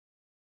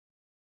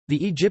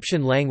The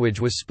Egyptian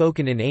language was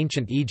spoken in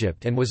ancient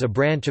Egypt and was a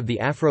branch of the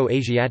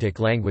Afro-Asiatic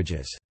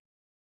languages.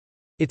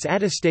 Its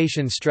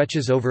attestation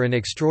stretches over an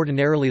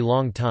extraordinarily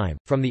long time,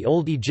 from the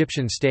Old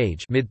Egyptian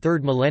stage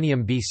mid-3rd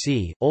millennium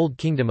BC, Old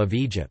Kingdom of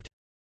Egypt.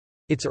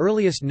 Its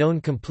earliest known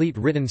complete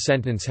written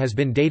sentence has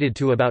been dated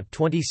to about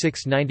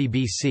 2690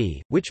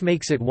 BC, which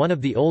makes it one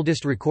of the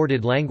oldest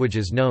recorded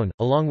languages known,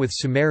 along with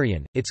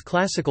Sumerian. Its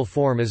classical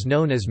form is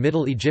known as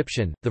Middle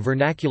Egyptian, the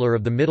vernacular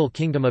of the Middle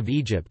Kingdom of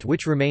Egypt,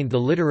 which remained the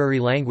literary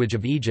language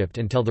of Egypt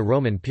until the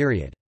Roman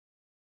period.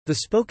 The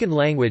spoken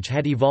language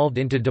had evolved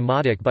into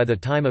Demotic by the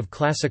time of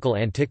classical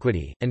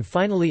antiquity, and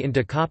finally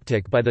into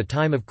Coptic by the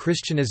time of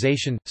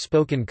Christianization.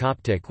 Spoken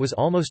Coptic was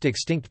almost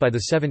extinct by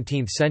the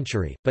 17th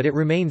century, but it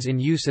remains in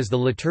use as the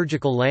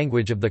liturgical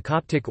language of the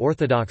Coptic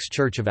Orthodox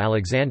Church of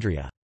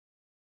Alexandria.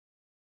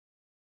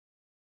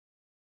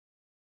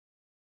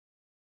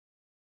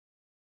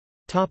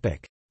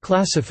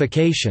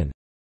 Classification.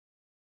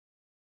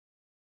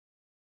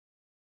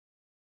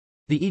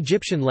 The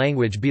Egyptian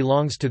language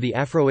belongs to the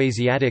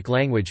Afroasiatic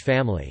language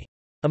family.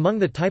 Among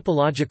the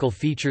typological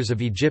features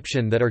of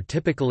Egyptian that are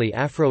typically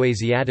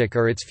Afroasiatic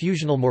are its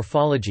fusional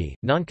morphology,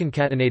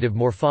 nonconcatenative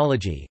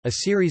morphology, a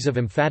series of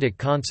emphatic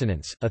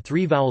consonants, a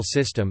three-vowel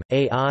system,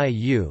 a, I,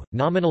 u,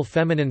 nominal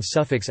feminine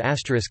suffix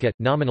 **at,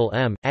 nominal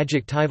m,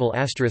 adjectival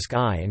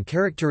 **I, and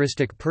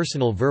characteristic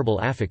personal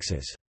verbal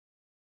affixes.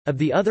 Of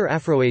the other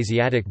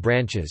Afroasiatic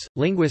branches,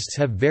 linguists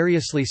have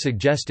variously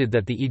suggested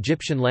that the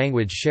Egyptian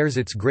language shares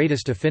its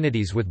greatest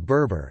affinities with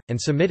Berber, and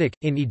Semitic.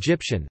 In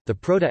Egyptian, the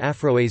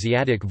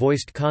Proto-Afroasiatic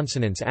voiced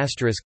consonants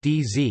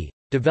 **dz,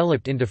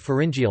 developed into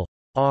pharyngeal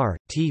r,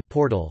 t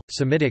portal,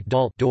 Semitic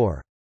dal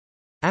door.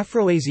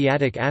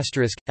 Afroasiatic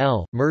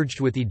 **l, merged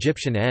with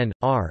Egyptian n,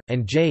 r,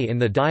 and j in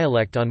the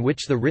dialect on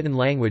which the written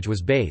language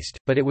was based,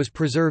 but it was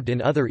preserved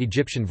in other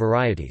Egyptian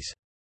varieties.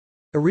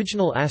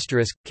 Original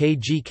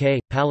 *kgk,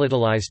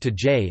 palatalized to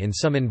j in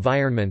some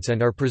environments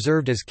and are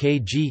preserved as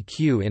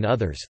kgq in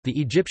others. The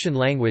Egyptian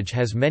language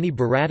has many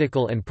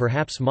biradical and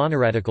perhaps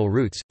monoradical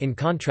roots, in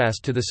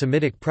contrast to the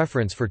Semitic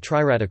preference for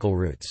triradical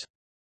roots.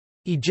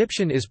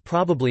 Egyptian is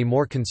probably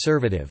more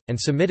conservative, and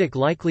Semitic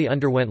likely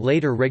underwent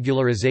later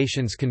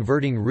regularizations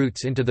converting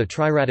roots into the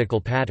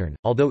triradical pattern.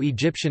 Although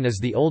Egyptian is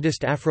the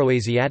oldest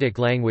Afroasiatic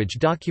language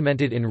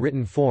documented in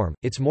written form,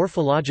 its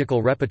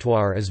morphological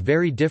repertoire is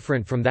very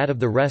different from that of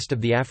the rest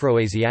of the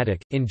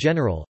Afroasiatic, in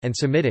general, and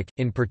Semitic,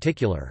 in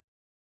particular.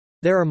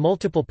 There are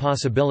multiple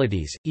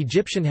possibilities.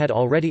 Egyptian had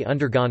already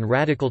undergone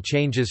radical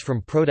changes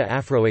from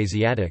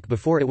Proto-Afroasiatic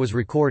before it was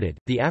recorded.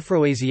 The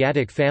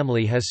Afroasiatic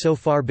family has so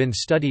far been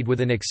studied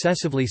with an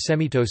excessively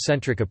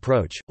Semito-centric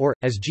approach, or,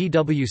 as G.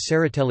 W.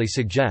 Saratelli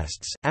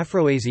suggests,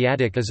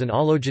 Afroasiatic is an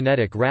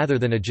allogenetic rather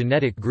than a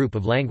genetic group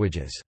of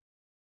languages.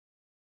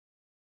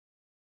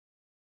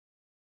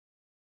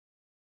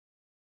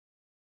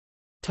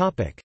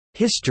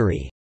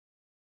 History.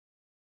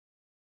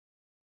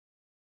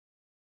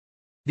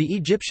 The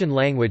Egyptian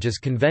language is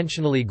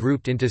conventionally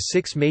grouped into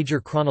 6 major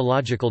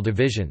chronological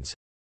divisions.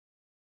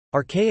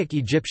 Archaic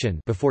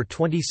Egyptian before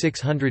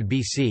 2600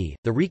 BC,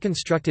 the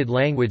reconstructed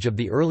language of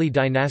the early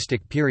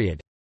dynastic period.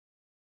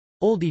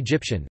 Old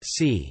Egyptian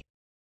c.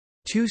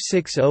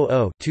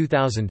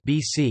 2600–2000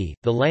 BC,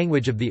 the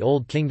language of the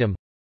Old Kingdom.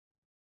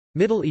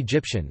 Middle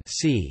Egyptian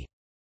c.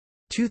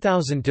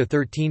 2000 to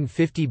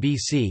 1350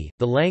 BC,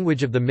 the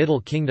language of the Middle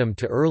Kingdom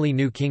to early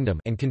New Kingdom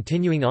and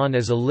continuing on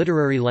as a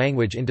literary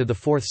language into the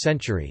 4th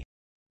century.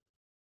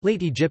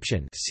 Late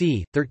Egyptian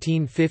c.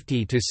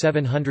 1350 to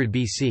 700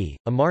 BC,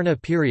 Amarna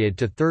period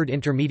to 3rd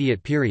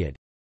Intermediate period.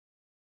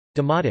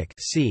 Demotic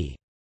c.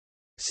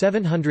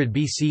 700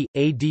 BC,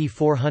 AD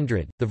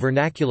 400, the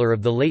vernacular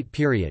of the late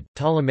period,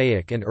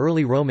 Ptolemaic and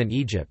early Roman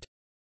Egypt.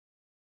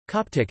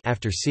 Coptic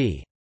after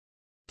c.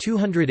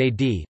 200 AD,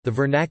 the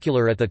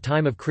vernacular at the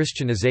time of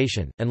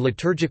Christianization, and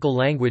liturgical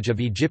language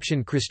of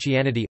Egyptian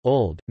Christianity.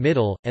 Old,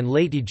 Middle, and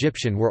Late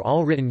Egyptian were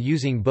all written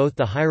using both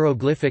the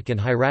hieroglyphic and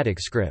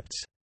hieratic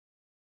scripts.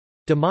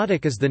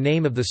 Demotic is the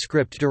name of the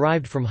script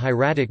derived from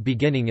hieratic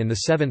beginning in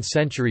the 7th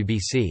century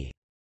BC.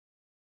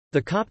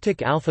 The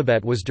Coptic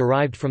alphabet was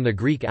derived from the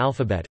Greek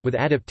alphabet, with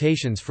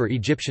adaptations for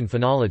Egyptian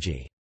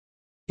phonology.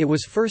 It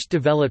was first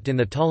developed in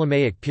the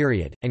Ptolemaic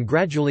period, and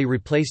gradually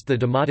replaced the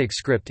Demotic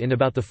script in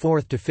about the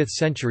 4th to 5th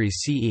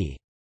centuries CE.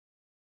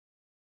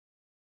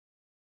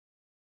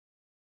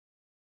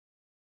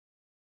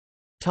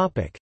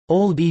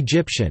 Old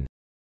Egyptian.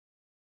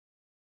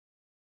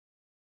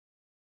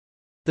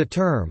 The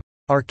term,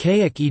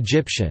 "archaic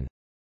Egyptian",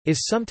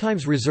 is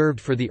sometimes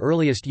reserved for the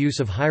earliest use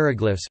of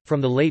hieroglyphs,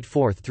 from the late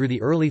 4th through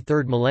the early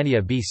 3rd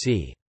millennia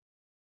BC.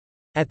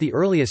 At the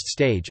earliest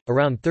stage,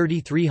 around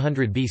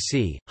 3300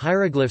 BC,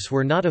 hieroglyphs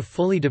were not a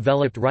fully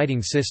developed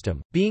writing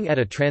system, being at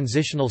a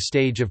transitional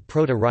stage of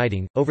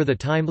proto-writing. Over the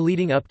time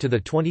leading up to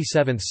the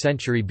 27th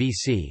century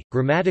BC,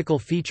 grammatical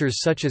features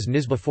such as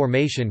nisba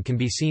formation can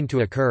be seen to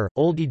occur.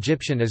 Old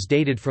Egyptian is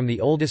dated from the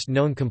oldest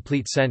known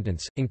complete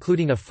sentence,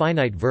 including a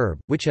finite verb,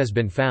 which has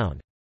been found.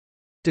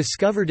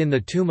 Discovered in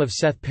the tomb of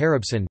Seth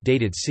Peribsen,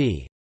 dated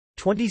c.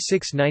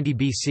 2690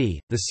 BC,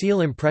 the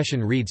seal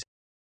impression reads.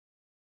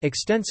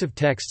 Extensive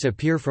texts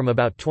appear from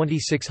about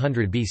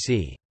 2600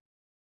 BC.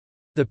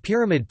 The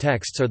pyramid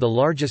texts are the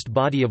largest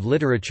body of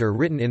literature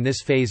written in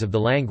this phase of the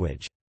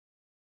language.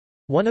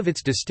 One of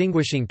its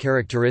distinguishing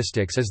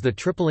characteristics is the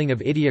tripling of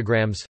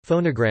ideograms,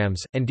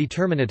 phonograms, and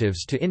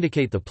determinatives to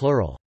indicate the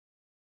plural.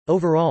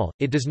 Overall,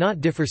 it does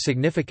not differ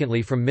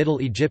significantly from Middle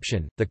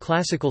Egyptian, the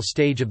classical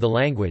stage of the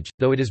language,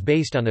 though it is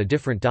based on a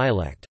different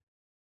dialect.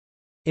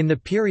 In the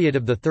period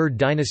of the Third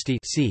Dynasty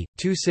c.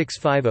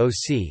 2650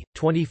 c.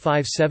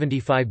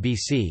 2575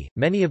 BC,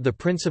 many of the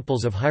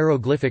principles of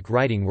hieroglyphic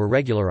writing were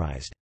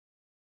regularized.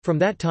 From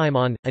that time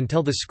on,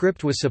 until the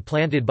script was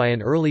supplanted by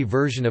an early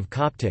version of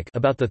Coptic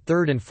about the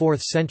 3rd and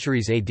 4th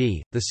centuries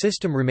AD, the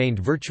system remained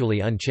virtually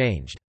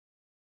unchanged.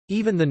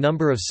 Even the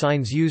number of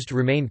signs used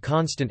remained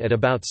constant at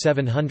about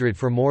 700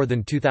 for more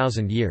than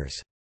 2,000 years.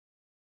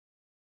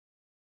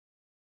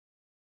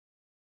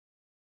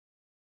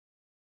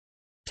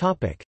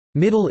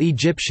 Middle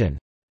Egyptian.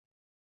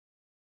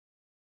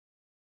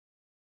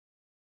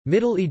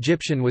 Middle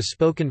Egyptian was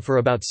spoken for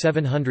about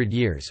 700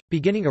 years,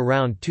 beginning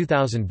around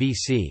 2000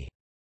 BC.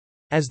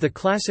 As the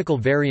classical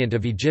variant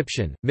of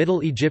Egyptian,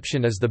 Middle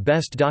Egyptian is the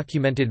best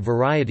documented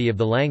variety of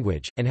the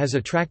language, and has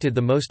attracted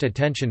the most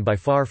attention by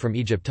far from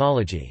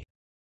Egyptology.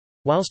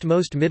 Whilst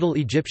most Middle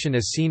Egyptian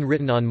is seen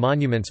written on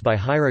monuments by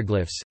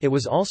hieroglyphs, it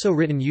was also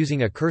written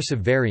using a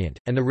cursive variant,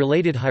 and the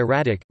related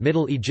hieratic.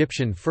 Middle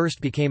Egyptian first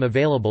became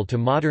available to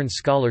modern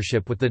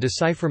scholarship with the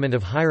decipherment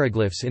of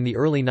hieroglyphs in the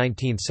early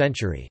 19th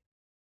century.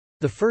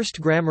 The first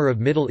grammar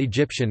of Middle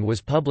Egyptian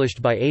was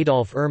published by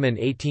Adolf Erman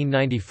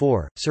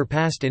 1894,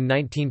 surpassed in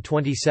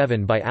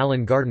 1927 by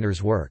Alan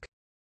Gardner's work.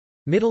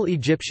 Middle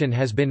Egyptian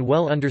has been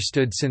well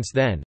understood since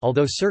then,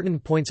 although certain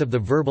points of the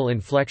verbal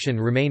inflection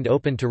remained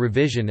open to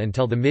revision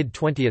until the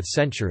mid-20th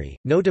century,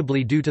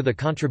 notably due to the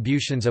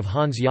contributions of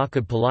Hans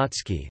Jakob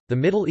Polotsky. The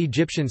Middle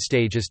Egyptian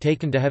stage is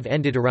taken to have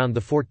ended around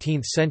the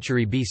 14th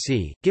century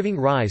BC, giving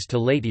rise to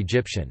Late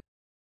Egyptian.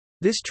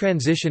 This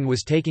transition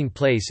was taking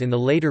place in the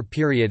later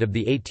period of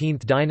the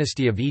 18th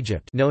dynasty of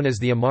Egypt, known as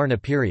the Amarna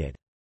period.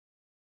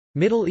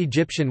 Middle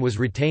Egyptian was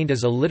retained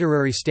as a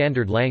literary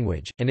standard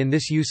language, and in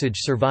this usage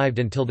survived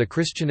until the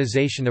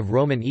Christianization of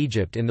Roman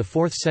Egypt in the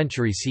 4th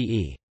century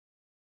CE.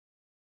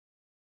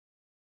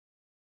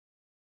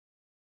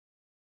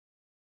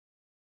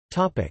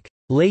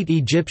 Late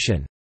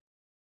Egyptian.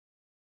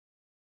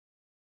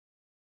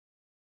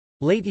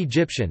 Late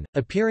Egyptian,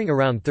 appearing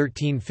around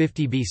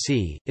 1350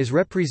 BC, is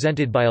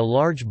represented by a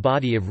large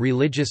body of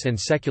religious and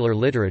secular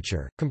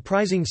literature,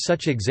 comprising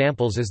such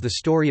examples as the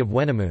Story of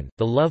Wenamun,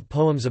 the love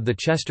poems of the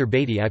Chester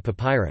Beatty I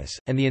Papyrus,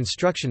 and the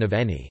Instruction of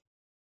Eni.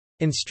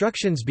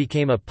 Instructions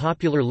became a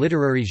popular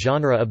literary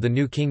genre of the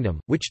New Kingdom,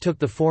 which took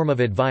the form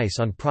of advice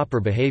on proper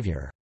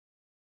behavior.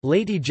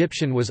 Late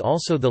Egyptian was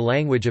also the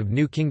language of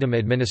New Kingdom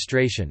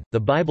administration. The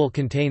Bible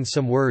contains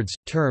some words,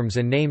 terms,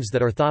 and names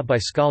that are thought by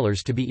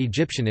scholars to be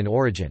Egyptian in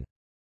origin.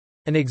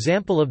 An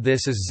example of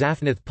this is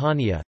Zaphnath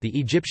Paneah, the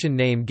Egyptian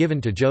name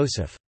given to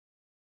Joseph.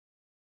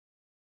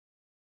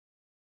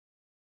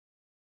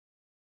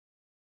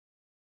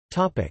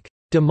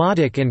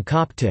 Demotic and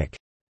Coptic.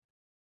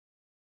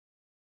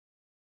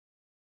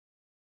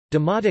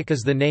 Demotic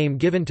is the name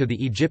given to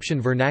the Egyptian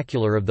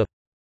vernacular of the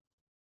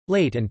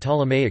late and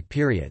Ptolemaic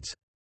periods.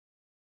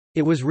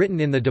 It was written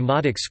in the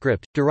Demotic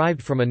script,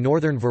 derived from a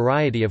northern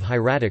variety of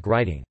hieratic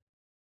writing.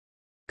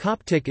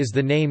 Coptic is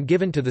the name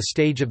given to the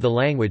stage of the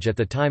language at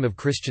the time of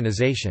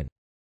Christianization.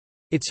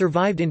 It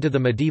survived into the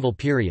medieval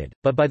period,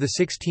 but by the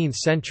 16th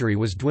century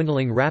was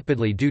dwindling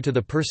rapidly due to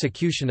the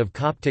persecution of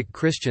Coptic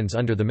Christians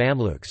under the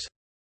Mamluks.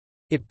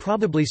 It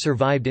probably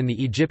survived in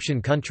the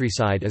Egyptian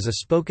countryside as a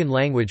spoken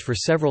language for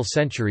several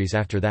centuries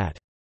after that.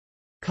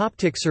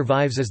 Coptic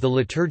survives as the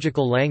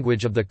liturgical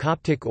language of the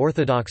Coptic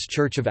Orthodox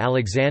Church of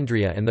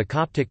Alexandria and the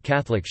Coptic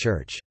Catholic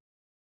Church.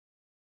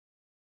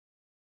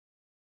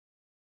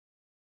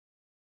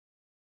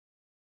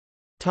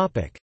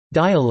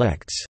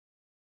 Dialects.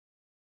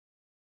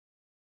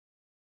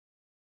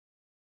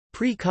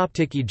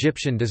 Pre-Coptic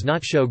Egyptian does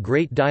not show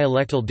great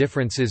dialectal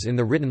differences in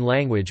the written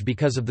language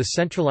because of the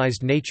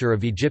centralized nature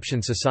of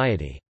Egyptian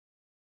society.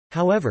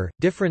 However,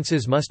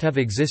 differences must have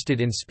existed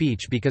in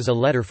speech because a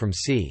letter from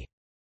c.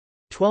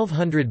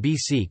 1200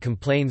 BC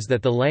complains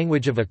that the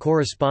language of a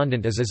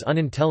correspondent is as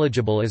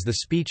unintelligible as the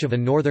speech of a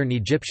northern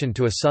Egyptian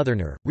to a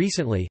southerner.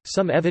 Recently,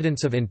 some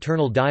evidence of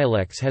internal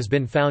dialects has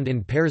been found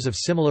in pairs of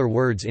similar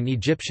words in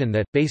Egyptian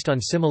that, based on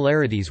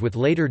similarities with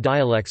later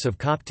dialects of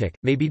Coptic,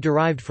 may be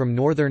derived from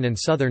northern and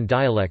southern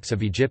dialects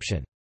of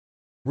Egyptian.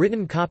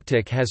 Written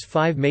Coptic has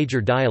 5 major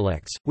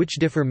dialects, which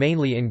differ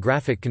mainly in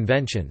graphic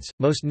conventions,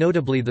 most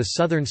notably the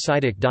Southern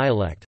Siddic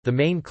dialect, the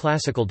main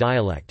Classical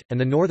dialect, and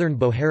the Northern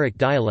Bohairic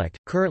dialect,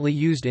 currently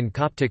used in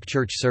Coptic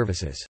church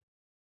services.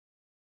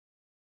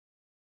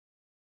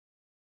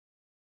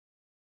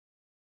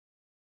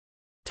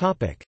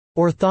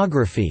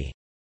 Orthography.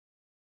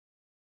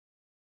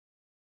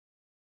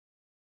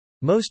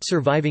 Most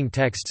surviving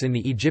texts in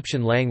the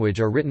Egyptian language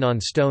are written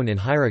on stone in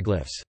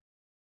hieroglyphs.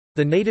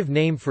 The native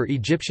name for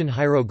Egyptian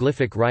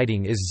hieroglyphic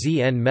writing is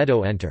Zn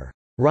Medo Enter,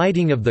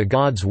 writing of the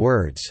gods'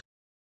 words.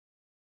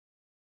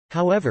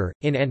 However,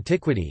 in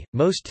antiquity,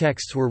 most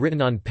texts were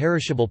written on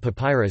perishable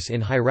papyrus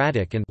in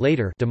hieratic and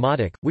later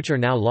Demotic, which are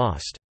now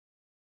lost.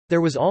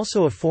 There was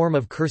also a form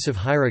of cursive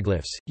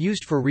hieroglyphs,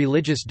 used for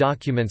religious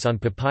documents on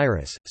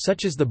papyrus,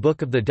 such as the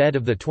Book of the Dead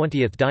of the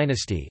 20th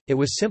dynasty. It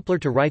was simpler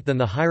to write than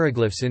the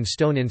hieroglyphs in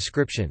stone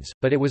inscriptions,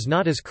 but it was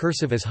not as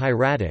cursive as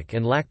hieratic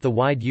and lacked the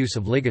wide use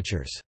of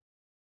ligatures.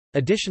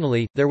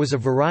 Additionally, there was a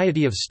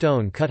variety of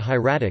stone-cut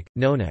hieratic,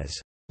 known as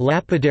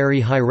lapidary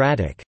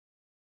hieratic.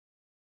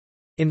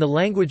 In the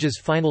language's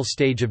final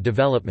stage of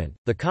development,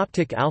 the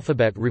Coptic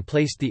alphabet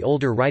replaced the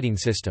older writing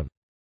system.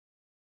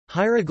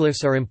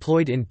 Hieroglyphs are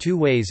employed in two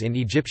ways in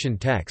Egyptian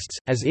texts,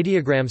 as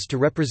ideograms to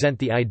represent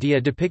the idea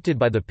depicted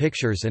by the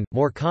pictures and,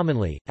 more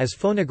commonly, as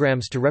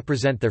phonograms to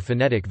represent their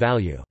phonetic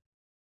value.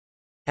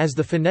 As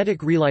the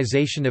phonetic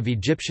realization of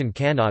Egyptian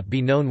cannot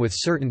be known with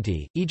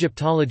certainty,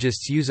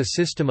 Egyptologists use a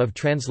system of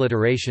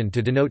transliteration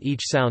to denote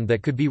each sound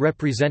that could be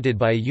represented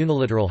by a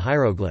uniliteral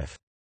hieroglyph.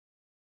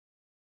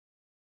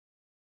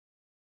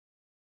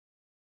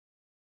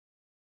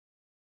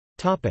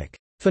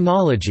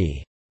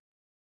 Phonology.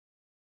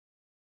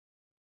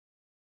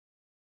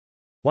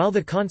 While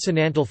the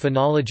consonantal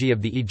phonology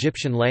of the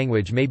Egyptian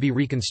language may be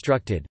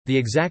reconstructed, the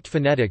exact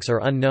phonetics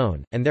are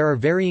unknown, and there are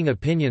varying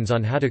opinions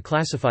on how to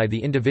classify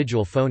the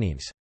individual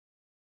phonemes.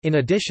 In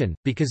addition,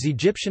 because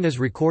Egyptian is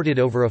recorded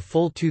over a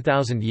full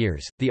 2,000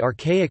 years, the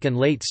archaic and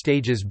late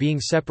stages being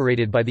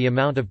separated by the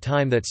amount of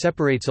time that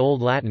separates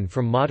Old Latin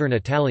from modern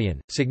Italian,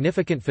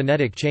 significant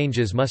phonetic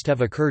changes must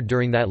have occurred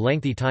during that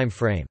lengthy time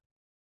frame.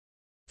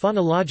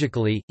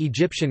 Phonologically,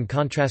 Egyptian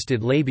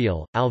contrasted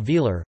labial,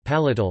 alveolar,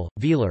 palatal,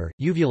 velar,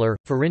 uvular,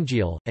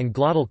 pharyngeal, and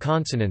glottal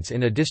consonants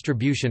in a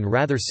distribution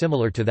rather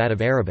similar to that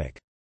of Arabic.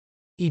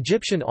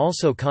 Egyptian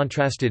also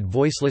contrasted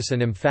voiceless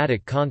and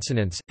emphatic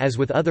consonants, as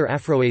with other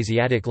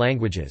Afroasiatic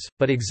languages,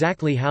 but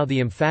exactly how the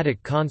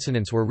emphatic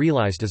consonants were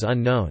realized is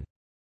unknown.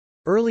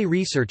 Early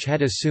research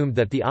had assumed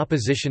that the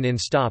opposition in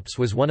stops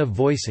was one of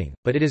voicing,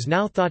 but it is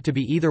now thought to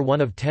be either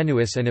one of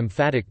tenuous and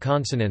emphatic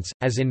consonants,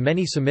 as in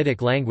many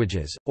Semitic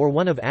languages, or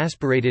one of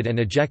aspirated and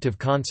ejective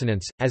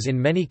consonants, as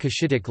in many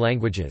Cushitic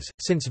languages.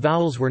 Since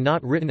vowels were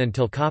not written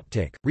until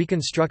Coptic,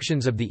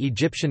 reconstructions of the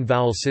Egyptian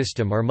vowel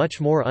system are much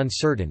more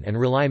uncertain and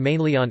rely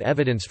mainly on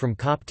evidence from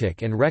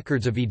Coptic and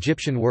records of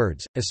Egyptian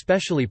words,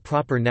 especially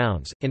proper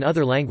nouns, in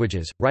other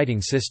languages,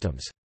 writing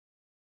systems.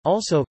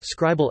 Also,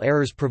 scribal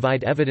errors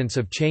provide evidence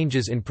of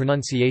changes in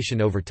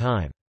pronunciation over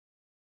time.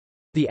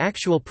 The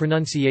actual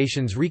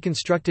pronunciations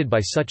reconstructed by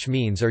such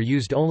means are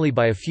used only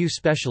by a few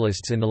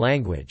specialists in the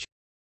language.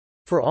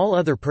 For all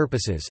other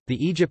purposes,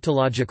 the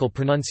Egyptological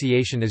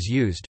pronunciation is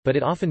used, but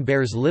it often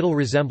bears little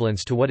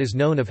resemblance to what is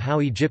known of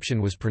how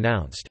Egyptian was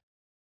pronounced.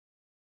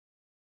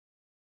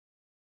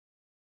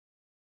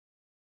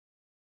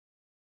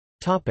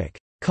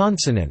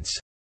 Consonants.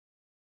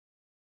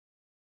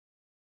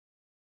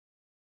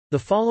 The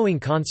following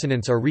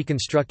consonants are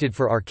reconstructed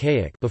for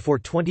Archaic before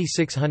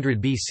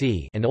 2600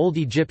 BC and Old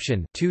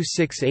Egyptian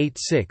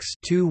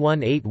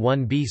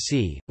 2686-2181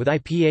 BC, with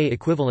IPA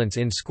equivalents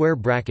in square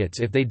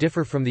brackets if they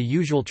differ from the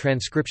usual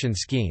transcription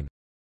scheme.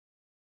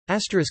 *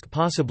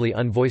 Possibly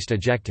unvoiced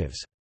adjectives.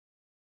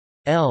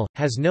 L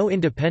has no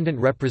independent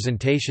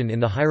representation in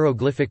the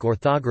hieroglyphic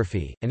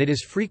orthography, and it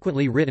is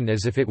frequently written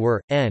as if it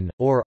were N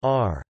or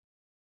R.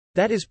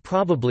 That is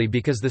probably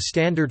because the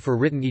standard for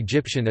written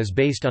Egyptian is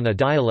based on a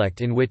dialect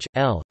in which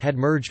L had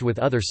merged with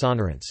other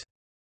sonorants.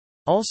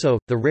 Also,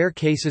 the rare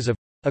cases of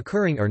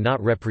occurring are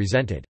not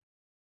represented.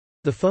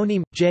 The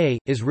phoneme J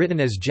is written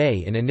as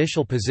J in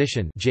initial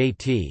position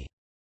JT.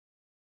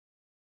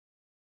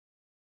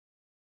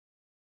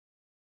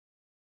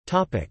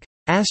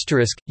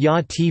 Asterisk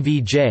ya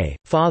tvj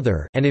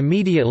father and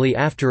immediately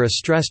after a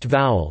stressed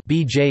vowel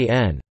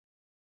bjn.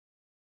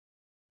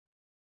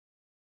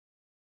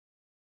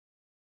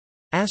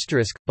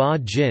 Asterisk ba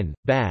jin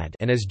bad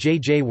and as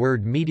jj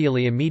word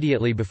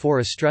immediately before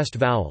a stressed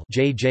vowel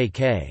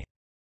jjk.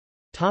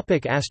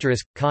 Topic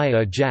asterisk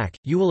kai jack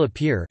you will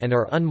appear and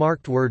are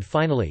unmarked word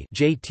finally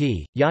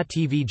jt ya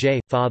tvj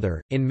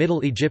father in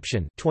Middle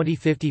Egyptian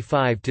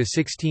 2055 to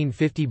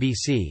 1650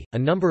 BC a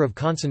number of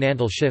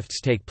consonantal shifts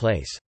take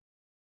place.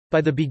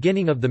 By the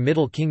beginning of the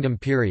Middle Kingdom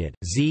period,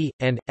 z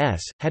and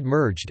s had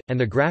merged, and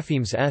the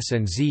graphemes s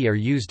and z are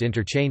used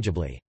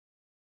interchangeably.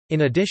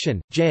 In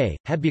addition, j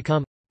had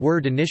become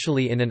word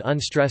initially in an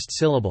unstressed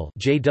syllable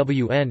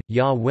jwn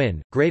ya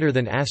win greater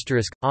than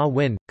asterisk a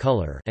win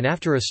color and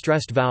after a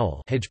stressed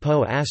vowel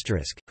hejpo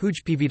asterisk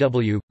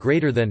hujpvw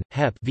greater than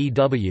hep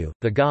vw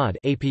the god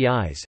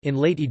apis. In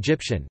late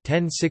Egyptian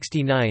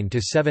 1069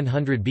 to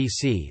 700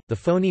 BC the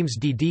phonemes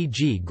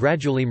ddg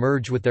gradually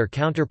merge with their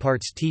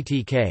counterparts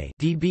ttk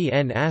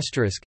dbn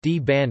asterisk d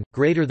ban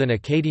greater than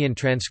Akkadian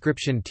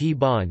transcription t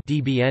ban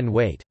dbn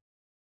weight.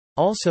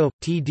 Also,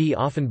 td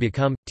often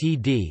become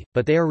td,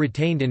 but they are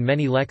retained in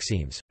many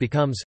lexemes,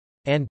 becomes,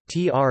 and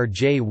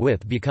trj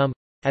with become,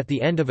 at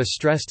the end of a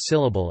stressed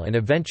syllable and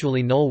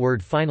eventually null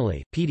word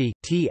finally, pd,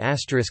 t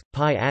asterisk,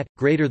 pi at,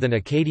 greater than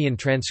Akkadian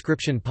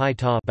transcription pi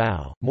ta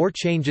bow. More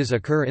changes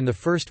occur in the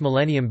 1st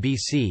millennium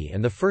BC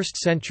and the 1st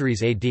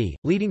centuries AD,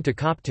 leading to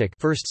Coptic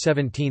 1st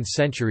 17th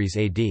centuries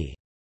AD.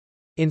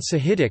 In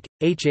Sahidic,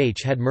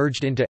 hh had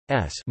merged into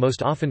s,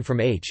 most often from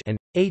h, and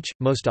h,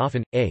 most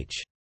often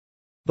h.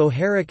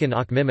 Bohairic and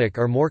Akhmimic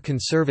are more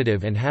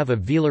conservative and have a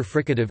velar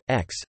fricative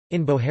x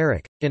in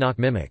Bohairic. In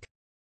Akhmimic,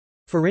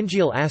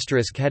 pharyngeal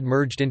asterisk had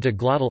merged into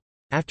glottal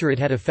after it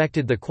had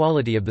affected the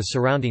quality of the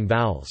surrounding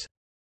vowels.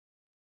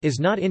 Is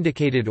not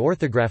indicated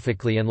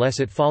orthographically unless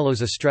it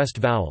follows a stressed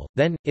vowel,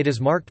 then, it is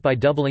marked by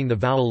doubling the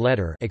vowel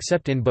letter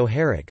except in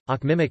Bohairic,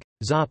 Akhmimic,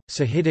 Zop,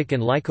 Sahidic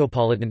and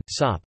Lycopolitan,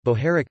 Sop,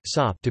 Bohairic,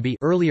 Sop to be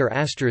earlier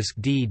asterisk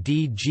d,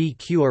 d, g,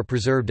 q are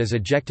preserved as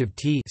adjective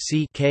t,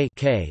 c, k,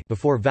 k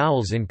before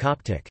vowels in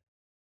Coptic.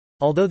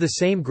 Although the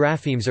same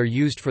graphemes are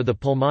used for the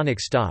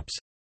pulmonic stops,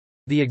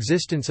 the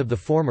existence of the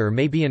former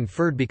may be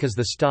inferred because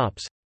the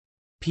stops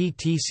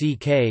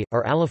ptck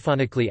are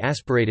allophonically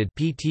aspirated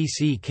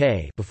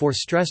ptck before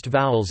stressed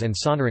vowels and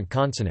sonorant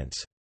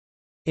consonants.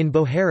 In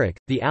Bohairic,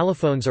 the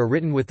allophones are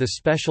written with the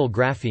special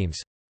graphemes,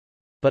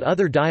 but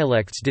other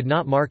dialects did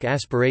not mark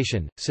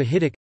aspiration.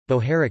 Sahidic,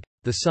 Bohairic,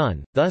 the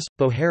sun. Thus,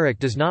 Bohairic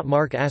does not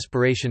mark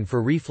aspiration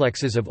for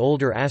reflexes of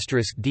older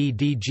asterisk d,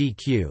 d, g,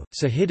 q.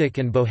 Sahidic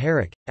and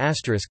Bohairic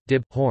asterisk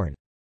dib horn.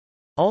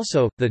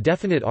 Also, the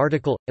definite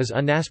article is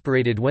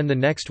unaspirated when the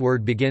next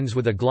word begins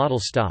with a glottal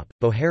stop.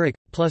 Bohairic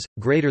plus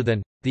greater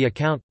than. The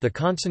account. The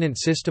consonant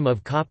system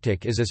of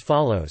Coptic is as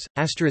follows.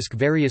 Asterisk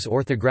various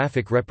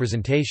orthographic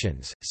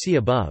representations. See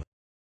above.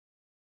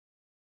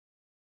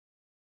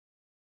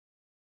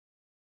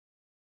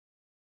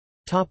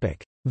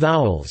 Topic: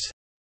 Vowels.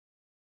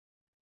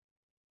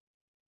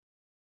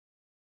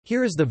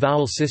 Here is the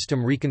vowel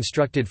system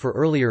reconstructed for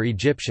earlier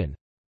Egyptian.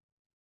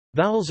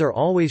 Vowels are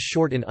always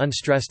short in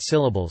unstressed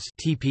syllables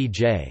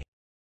 (tpj).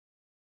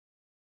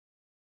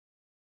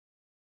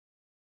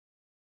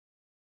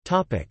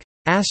 Topic: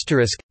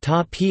 asterisk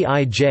ta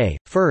pij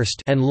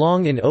first and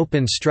long in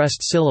open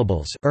stressed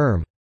syllables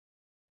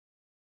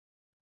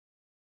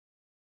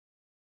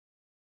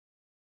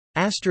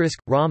Asterisk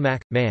ra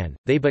mak man,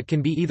 they but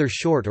can be either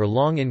short or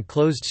long in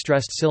closed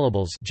stressed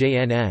syllables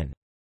jnn.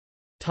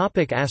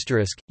 Topic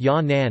asterisk, ya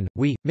nan,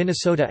 we,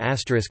 Minnesota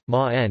asterisk,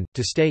 ma n,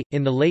 to stay.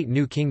 In the late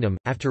New Kingdom,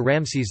 after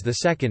Ramses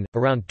II,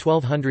 around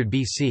 1200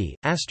 BC,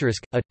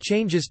 asterisk, a,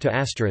 changes to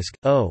asterisk,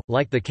 o,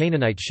 like the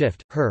Canaanite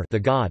shift, her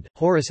the god,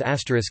 Horus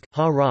asterisk,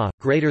 ha ra,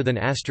 greater than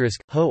asterisk,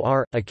 ho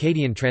r,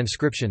 Akkadian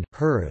transcription,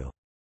 huru.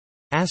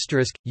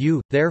 Asterisk,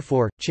 u,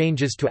 therefore,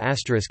 changes to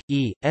asterisk,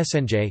 e,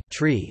 snj,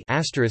 tree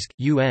asterisk,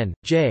 un,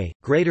 j,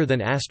 greater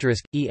than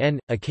asterisk, en,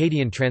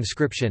 Akkadian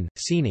transcription,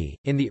 sini.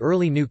 In the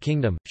early New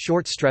Kingdom,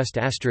 short stressed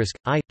asterisk,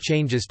 I,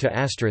 changes to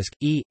asterisk,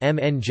 e,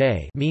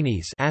 mnj,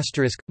 meanies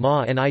asterisk,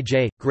 ma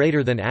nij,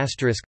 greater than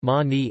asterisk,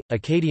 ma ni,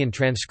 Akkadian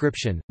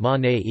transcription, ma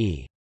ne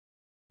e.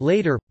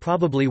 Later,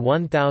 probably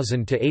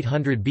 1000 to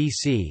 800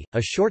 BC,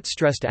 a short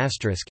stressed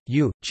asterisk,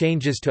 u,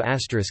 changes to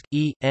asterisk,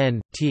 e,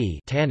 n, t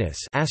tanis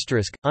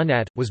asterisk,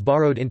 unat, was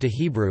borrowed into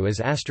Hebrew as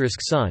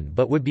asterisk sun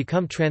but would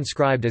become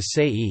transcribed as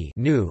sei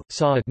nu,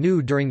 sa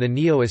nu during the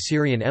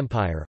Neo-Assyrian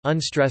Empire.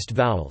 Unstressed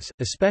vowels,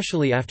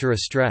 especially after a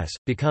stress,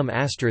 become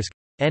asterisk,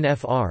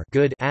 nfr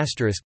good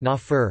asterisk, na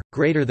fur,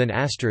 greater than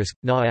asterisk,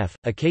 na f,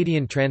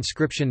 Akkadian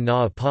transcription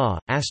na pa,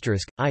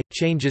 asterisk, I,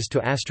 changes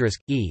to asterisk,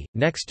 e,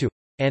 next to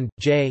and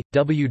j,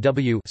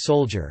 ww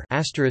soldier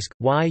asterisk,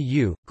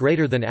 yu,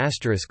 greater than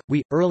asterisk,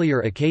 we,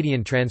 earlier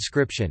Akkadian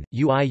transcription,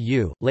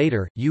 uiu,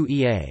 later,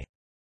 uea.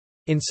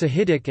 In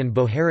Sahidic and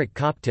Bohairic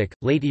Coptic,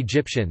 late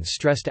Egyptian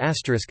stressed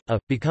asterisk, a,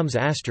 becomes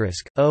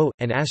asterisk, o,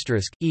 and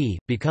asterisk, e,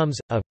 becomes,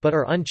 a, but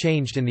are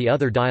unchanged in the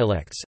other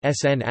dialects,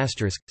 sn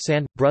asterisk,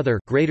 san, brother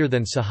greater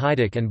than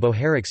Sahidic and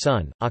Bohairic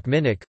son,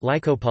 Akhmimic,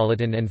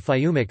 Lycopolitan and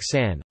Fayumic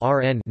san,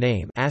 rn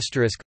name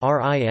asterisk,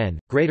 rin,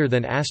 greater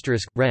than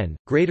asterisk, ren,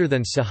 greater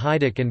than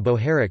Sahidic and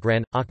Bohairic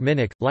ren,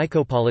 Akhmimic,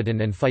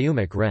 Lycopolitan and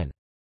Fayumic ren.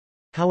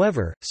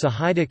 However,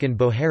 Sahidic and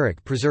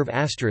Bohairic preserve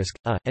asterisk,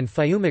 a, and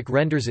Fayumic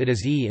renders it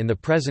as e in the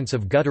presence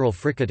of guttural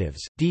fricatives.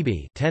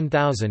 db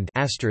 10,000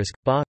 asterisk,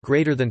 ba,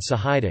 greater than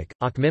Sahidic,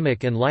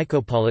 Akhmimic and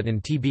Lycopolitan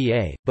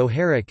tba,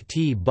 Bohairic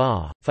t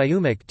ba,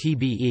 Fayumic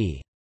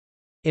tbe.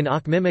 In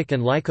Akhmimic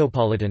and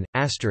Lycopolitan,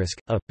 asterisk,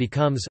 a,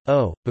 becomes,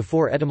 o,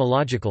 before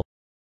etymological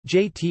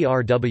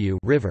jtrw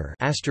river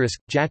asterisk,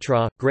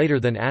 jatra, greater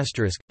than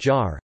asterisk,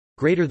 jar,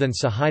 greater than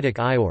Sahidic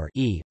ior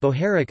e,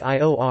 Bohairic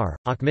ior,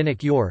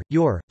 Akhmimic yor,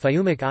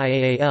 Fayumic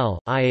iaal,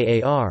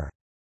 iaar.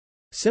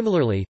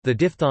 Similarly, the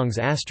diphthongs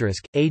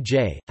asterisk,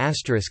 aj,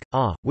 asterisk,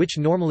 a, which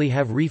normally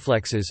have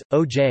reflexes,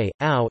 oj,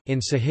 ow,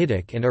 in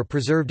Sahidic and are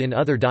preserved in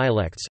other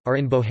dialects, are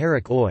in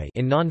Bohairic oi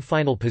in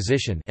non-final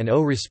position and o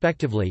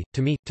respectively,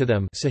 to me, to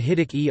them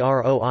Sahidic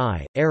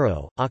eroi,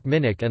 arrow,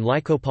 Akhmimic and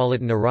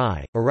Lycopolitan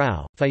arai,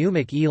 arau,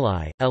 Fayumic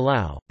eli,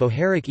 allow,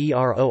 Bohairic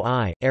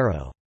eroi,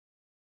 arrow.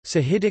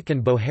 Sahidic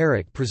and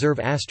Bohairic preserve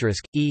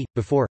asterisk, e,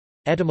 before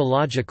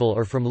etymological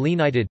or from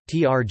lenited,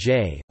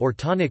 trj, or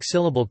tonic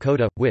syllable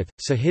coda, with,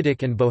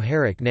 Sahidic and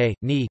Bohairic ne,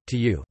 ni,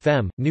 tu,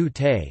 fem, nu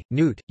te,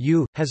 nut,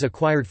 u, has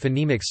acquired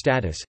phonemic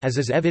status, as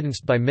is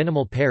evidenced by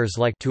minimal pairs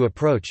like to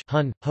approach,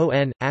 hun, ho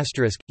n,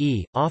 asterisk,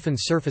 e, often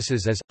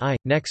surfaces as, I,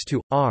 next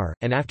to, r,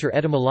 and after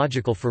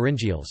etymological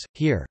pharyngeals,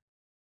 here.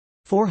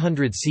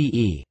 400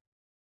 CE.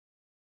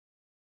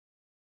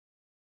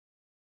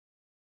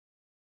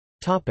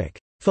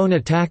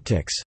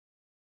 Phonotactics.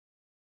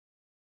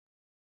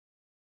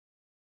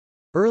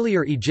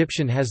 Earlier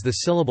Egyptian has the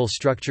syllable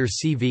structure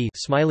CV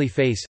smiley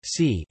face,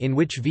 C, in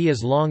which V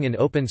is long in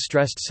open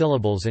stressed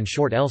syllables and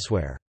short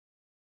elsewhere.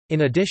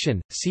 In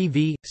addition,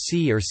 CV,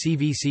 C or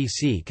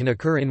CVCC can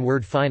occur in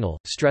word final,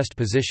 stressed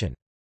position.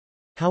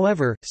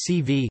 However,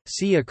 CV,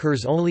 C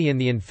occurs only in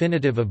the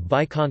infinitive of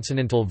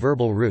biconsonantal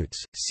verbal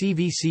roots,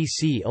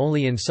 CVCC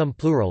only in some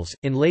plurals.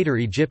 In later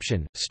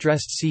Egyptian,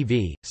 stressed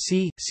CV,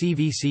 C,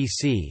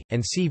 CVCC,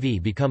 and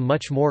CV become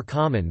much more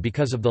common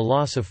because of the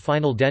loss of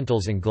final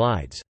dentals and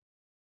glides.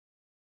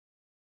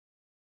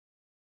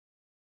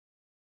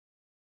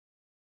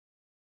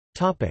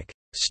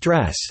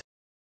 Stress.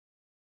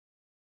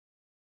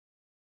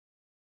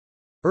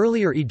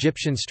 Earlier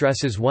Egyptian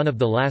stresses one of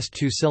the last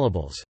two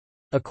syllables.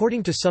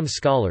 According to some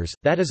scholars,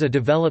 that is a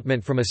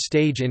development from a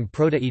stage in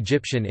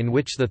Proto-Egyptian in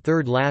which the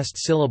third last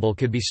syllable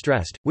could be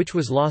stressed, which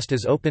was lost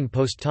as open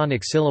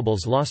post-tonic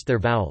syllables lost their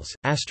vowels.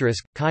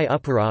 Asterisk, chi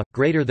upra,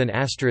 greater than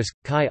asterisk,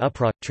 chi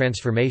upra,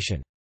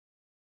 transformation.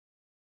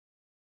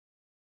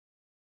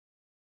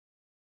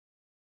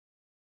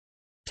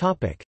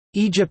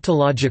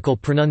 Egyptological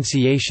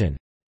pronunciation.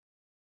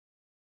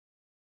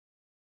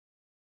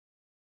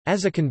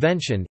 As a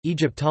convention,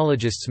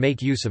 Egyptologists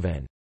make use of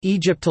an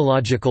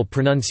Egyptological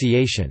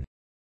pronunciation.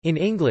 In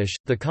English,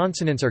 the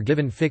consonants are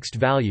given fixed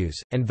values,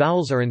 and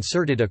vowels are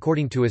inserted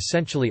according to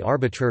essentially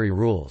arbitrary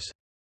rules.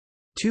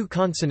 Two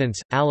consonants,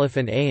 aleph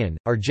and ayin,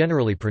 are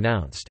generally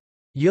pronounced.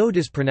 Yod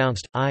is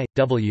pronounced I,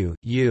 W,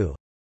 U.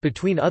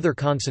 Between other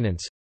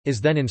consonants,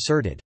 is then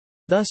inserted.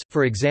 Thus,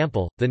 for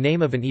example, the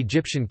name of an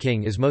Egyptian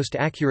king is most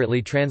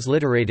accurately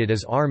transliterated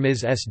as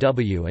Ar-Miz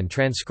Sw and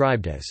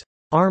transcribed as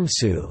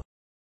Armsu.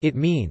 It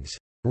means,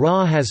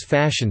 Ra has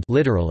fashioned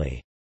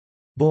literally,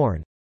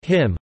 born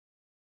him.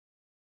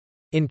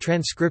 In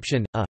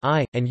transcription, a,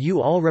 I, and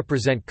u all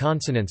represent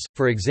consonants.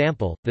 For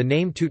example, the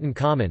name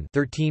Tutankhamun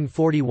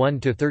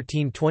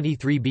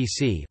 (1341–1323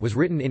 BC) was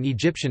written in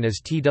Egyptian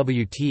as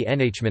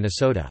Twtnh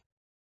Minnesota.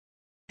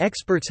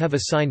 Experts have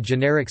assigned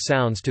generic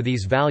sounds to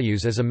these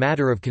values as a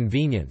matter of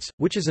convenience,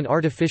 which is an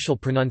artificial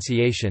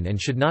pronunciation and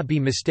should not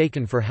be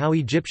mistaken for how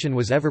Egyptian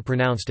was ever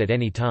pronounced at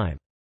any time.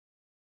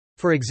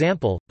 For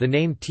example, the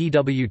name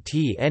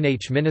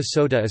Twtnh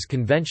Minnesota is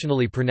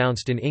conventionally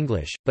pronounced in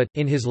English, but,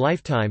 in his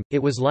lifetime,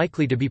 it was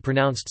likely to be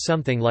pronounced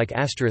something like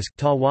asterisk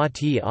ta wa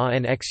ti a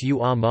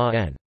nxu a ma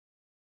n.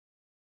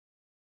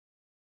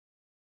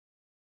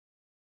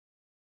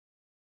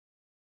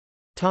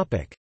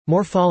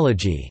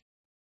 Morphology.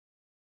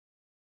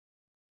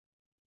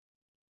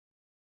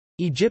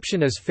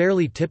 Egyptian is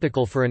fairly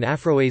typical for an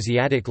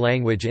Afroasiatic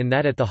language in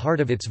that at the heart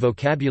of its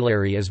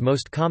vocabulary is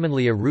most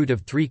commonly a root of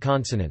three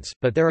consonants,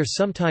 but there are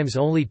sometimes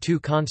only two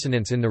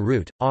consonants in the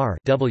root. R,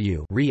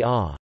 W, re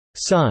a,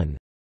 sun.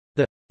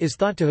 The is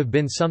thought to have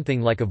been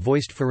something like a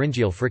voiced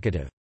pharyngeal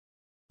fricative.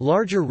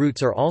 Larger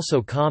roots are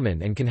also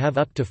common and can have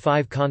up to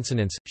 5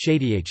 consonants,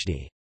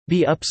 shadhd,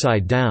 be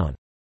upside down.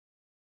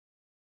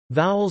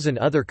 Vowels and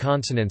other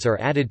consonants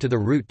are added to the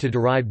root to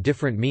derive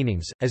different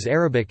meanings, as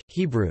Arabic,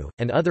 Hebrew,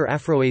 and other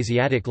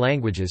Afroasiatic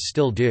languages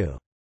still do.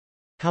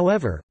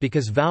 However,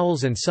 because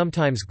vowels and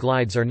sometimes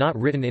glides are not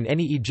written in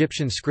any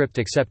Egyptian script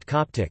except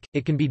Coptic,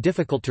 it can be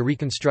difficult to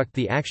reconstruct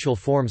the actual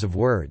forms of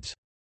words.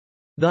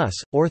 Thus,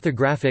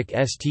 orthographic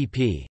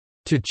STP,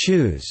 to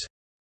choose,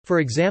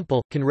 for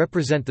example, can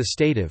represent the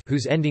stative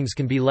whose endings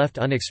can be left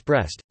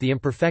unexpressed, the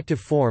imperfective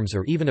forms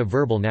or even a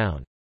verbal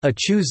noun, a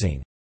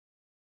choosing.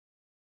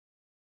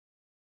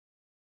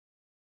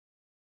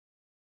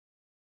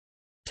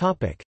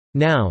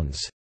 Nouns.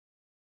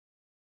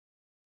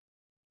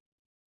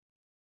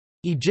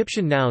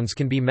 Egyptian nouns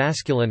can be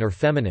masculine or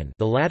feminine,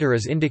 the latter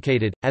is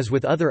indicated, as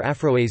with other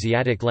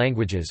Afroasiatic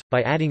languages,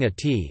 by adding a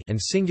t and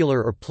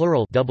singular or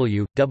plural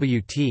w,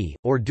 wt,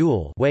 or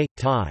dual way,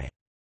 tai.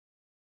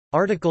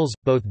 Articles,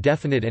 both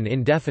definite and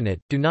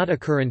indefinite, do not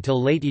occur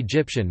until late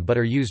Egyptian but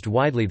are used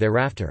widely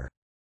thereafter.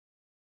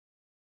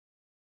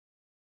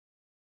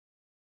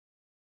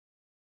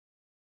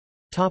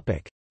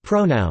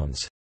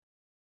 Pronouns.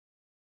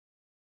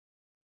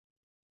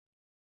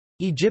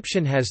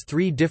 Egyptian has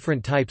 3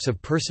 different types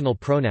of personal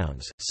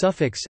pronouns,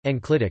 suffix,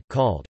 enclitic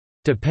called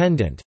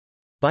dependent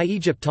by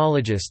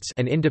Egyptologists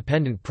and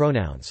independent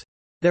pronouns.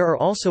 There are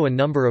also a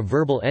number of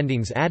verbal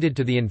endings added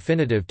to the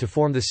infinitive to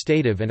form the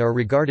stative and are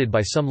regarded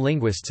by some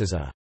linguists as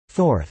a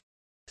fourth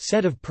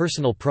set of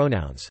personal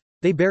pronouns.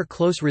 They bear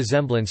close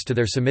resemblance to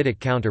their Semitic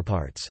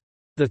counterparts.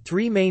 The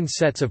 3 main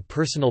sets of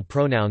personal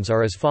pronouns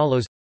are as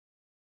follows: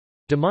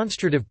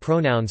 Demonstrative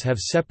pronouns have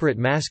separate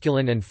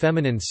masculine and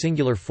feminine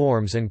singular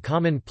forms and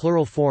common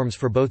plural forms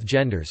for both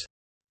genders.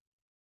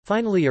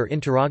 Finally are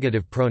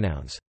interrogative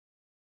pronouns.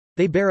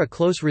 They bear a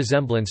close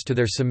resemblance to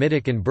their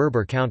Semitic and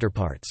Berber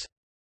counterparts.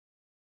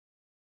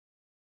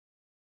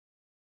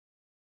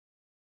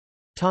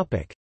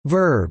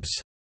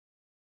 Verbs.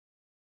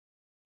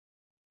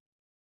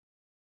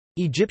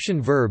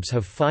 Egyptian verbs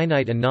have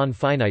finite and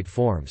non-finite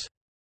forms.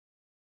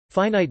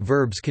 Finite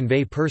verbs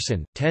convey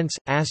person, tense,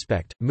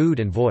 aspect,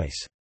 mood and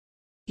voice.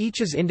 Each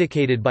is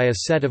indicated by a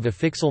set of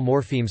affixal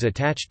morphemes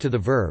attached to the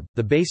verb.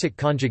 The basic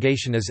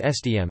conjugation is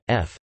STM,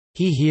 f.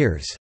 He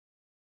hears.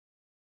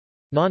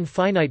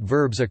 Non-finite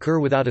verbs occur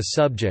without a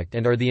subject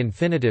and are the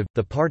infinitive,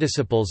 the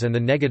participles and the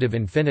negative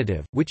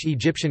infinitive, which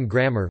Egyptian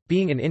grammar,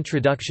 being an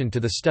introduction to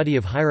the study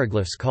of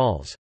hieroglyphs,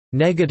 calls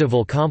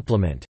negatival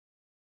complement.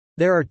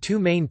 There are two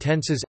main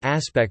tenses,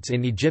 aspects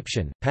in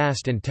Egyptian,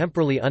 past and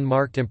temporally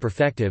unmarked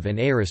imperfective and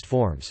aorist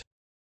forms.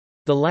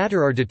 The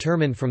latter are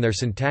determined from their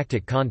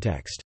syntactic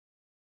context.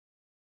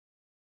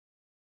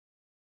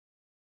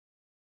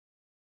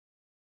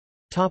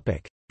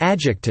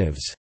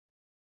 Adjectives.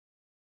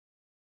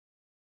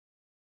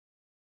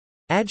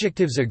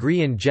 Adjectives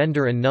agree in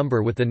gender and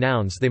number with the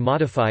nouns they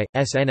modify,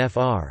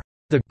 snfr,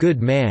 the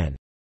good man,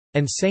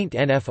 and saint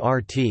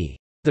nfrt,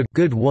 the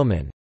good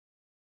woman.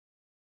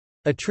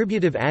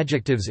 Attributive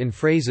adjectives in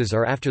phrases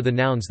are after the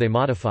nouns they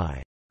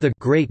modify, the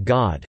great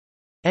God,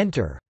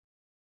 enter.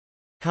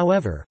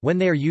 However, when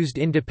they are used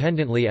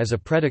independently as a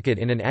predicate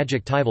in an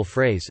adjectival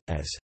phrase,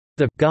 as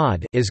the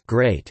God is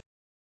great,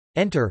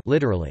 enter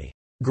literally,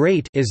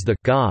 great is the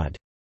God,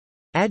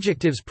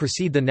 adjectives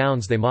precede the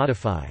nouns they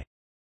modify.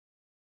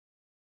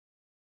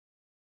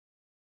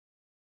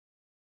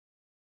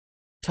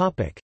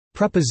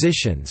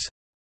 Prepositions.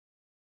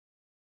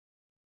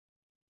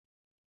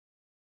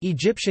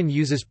 Egyptian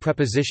uses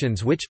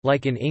prepositions which,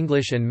 like in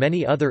English and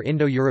many other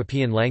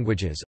Indo-European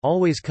languages,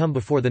 always come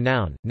before the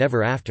noun,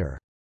 never after.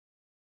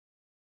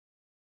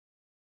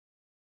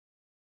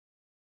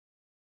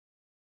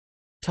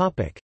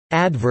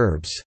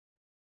 Adverbs.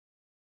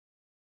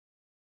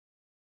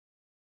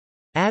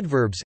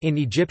 Adverbs, in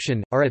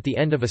Egyptian, are at the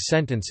end of a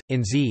sentence,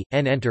 in z,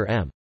 n enter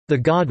m. The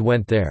god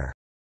went there.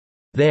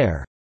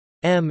 There.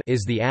 M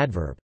is the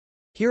adverb.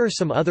 Here are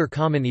some other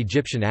common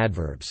Egyptian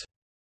adverbs.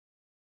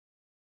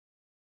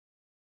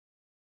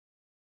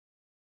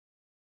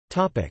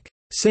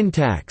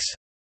 Syntax.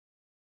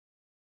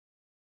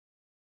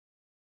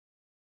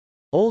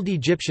 Old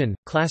Egyptian,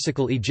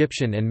 Classical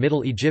Egyptian and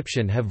Middle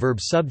Egyptian have verb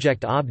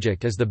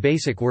subject-object as the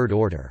basic word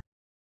order.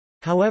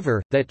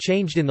 However, that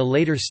changed in the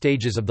later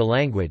stages of the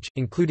language,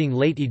 including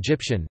Late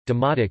Egyptian,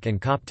 Demotic and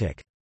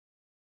Coptic.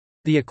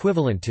 The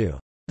equivalent to,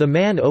 "the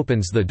man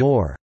opens the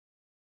door,"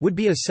 would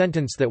be a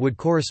sentence that would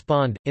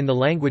correspond, in the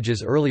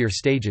language's earlier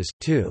stages,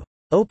 to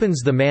 "opens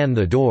the man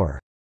the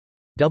door."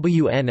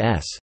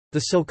 WNS. The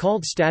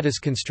so-called status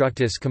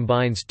constructus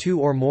combines two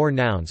or more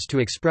nouns to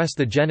express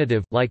the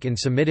genitive, like in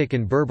Semitic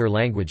and Berber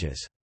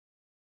languages.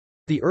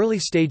 The early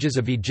stages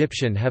of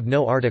Egyptian have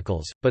no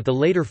articles, but the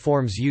later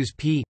forms use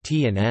p,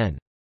 t and n.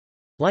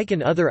 Like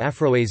in other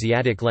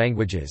Afroasiatic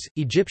languages,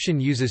 Egyptian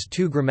uses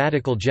two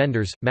grammatical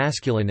genders,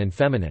 masculine and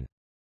feminine.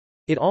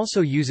 It also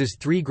uses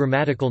three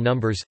grammatical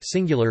numbers,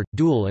 singular,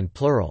 dual and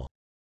plural.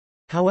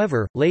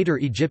 However, later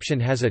Egyptian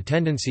has a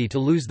tendency to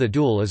lose the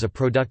dual as a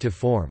productive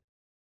form.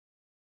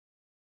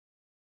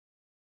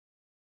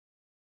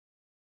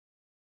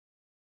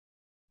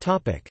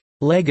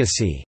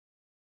 Legacy.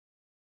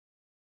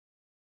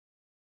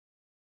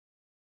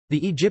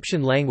 The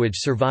Egyptian language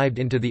survived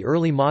into the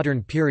early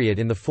modern period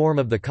in the form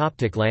of the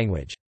Coptic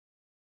language.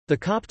 The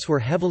Copts were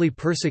heavily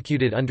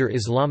persecuted under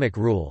Islamic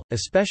rule,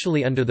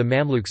 especially under the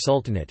Mamluk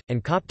Sultanate,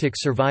 and Coptic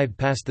survived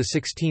past the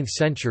 16th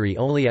century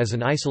only as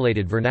an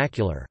isolated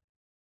vernacular.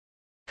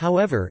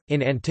 However,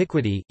 in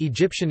antiquity,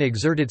 Egyptian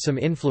exerted some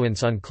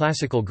influence on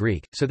Classical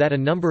Greek, so that a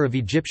number of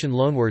Egyptian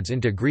loanwords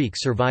into Greek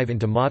survive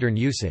into modern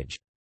usage.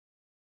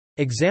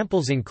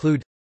 Examples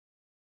include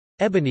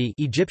ebony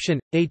Egyptian,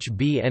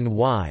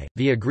 hbny,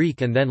 via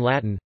Greek and then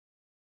Latin.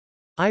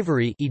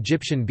 Ivory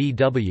Egyptian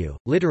bw,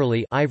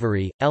 literally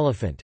ivory,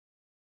 elephant.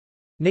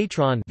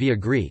 Natron via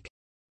Greek.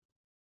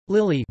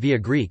 Lily via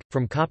Greek,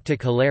 from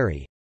Coptic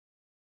hileri.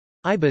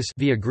 Ibis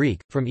via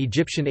Greek, from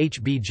Egyptian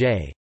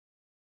hbj.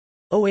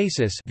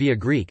 Oasis via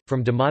Greek,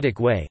 from Demotic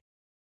way.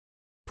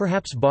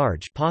 Perhaps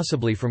barge,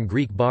 possibly from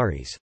Greek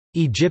baris,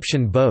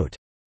 Egyptian boat,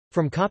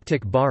 from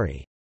Coptic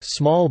bari,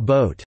 small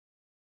boat,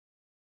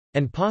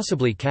 and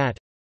possibly cat.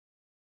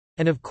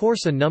 And of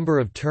course a number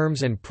of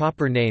terms and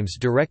proper names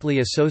directly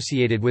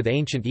associated with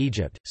ancient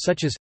Egypt,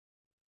 such as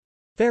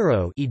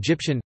Pharaoh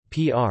Egyptian,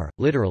 pr,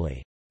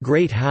 literally,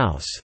 great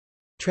house,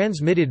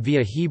 transmitted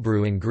via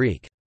Hebrew and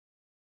Greek.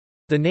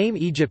 The name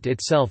Egypt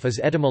itself is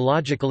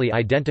etymologically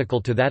identical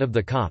to that of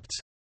the Copts.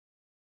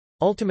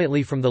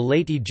 Ultimately from the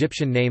late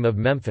Egyptian name of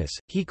Memphis,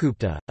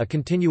 Hekupta, a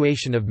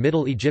continuation of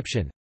Middle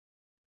Egyptian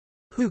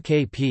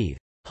Hu-Kp,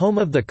 home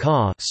of the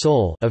Ka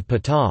soul of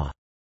Ptah.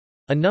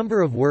 A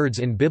number of words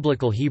in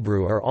Biblical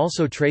Hebrew are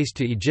also traced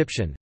to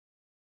Egyptian.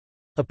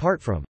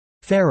 Apart from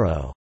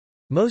Pharaoh,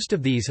 most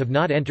of these have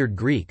not entered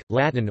Greek,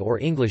 Latin or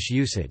English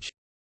usage.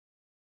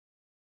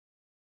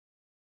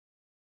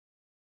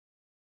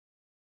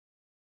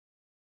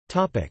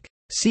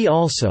 See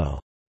also: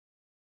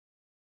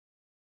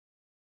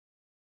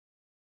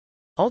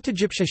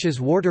 Altägyptisches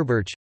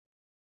Wörterbuch,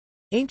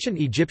 Ancient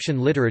Egyptian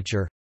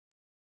literature,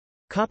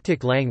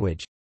 Coptic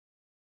language,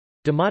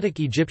 Demotic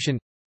Egyptian,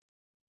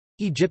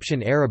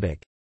 Egyptian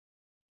Arabic,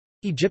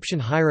 Egyptian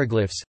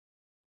hieroglyphs,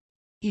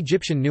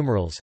 Egyptian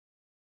numerals,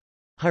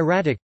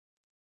 Hieratic,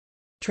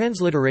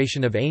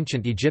 Transliteration of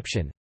Ancient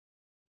Egyptian.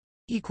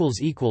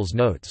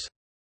 Notes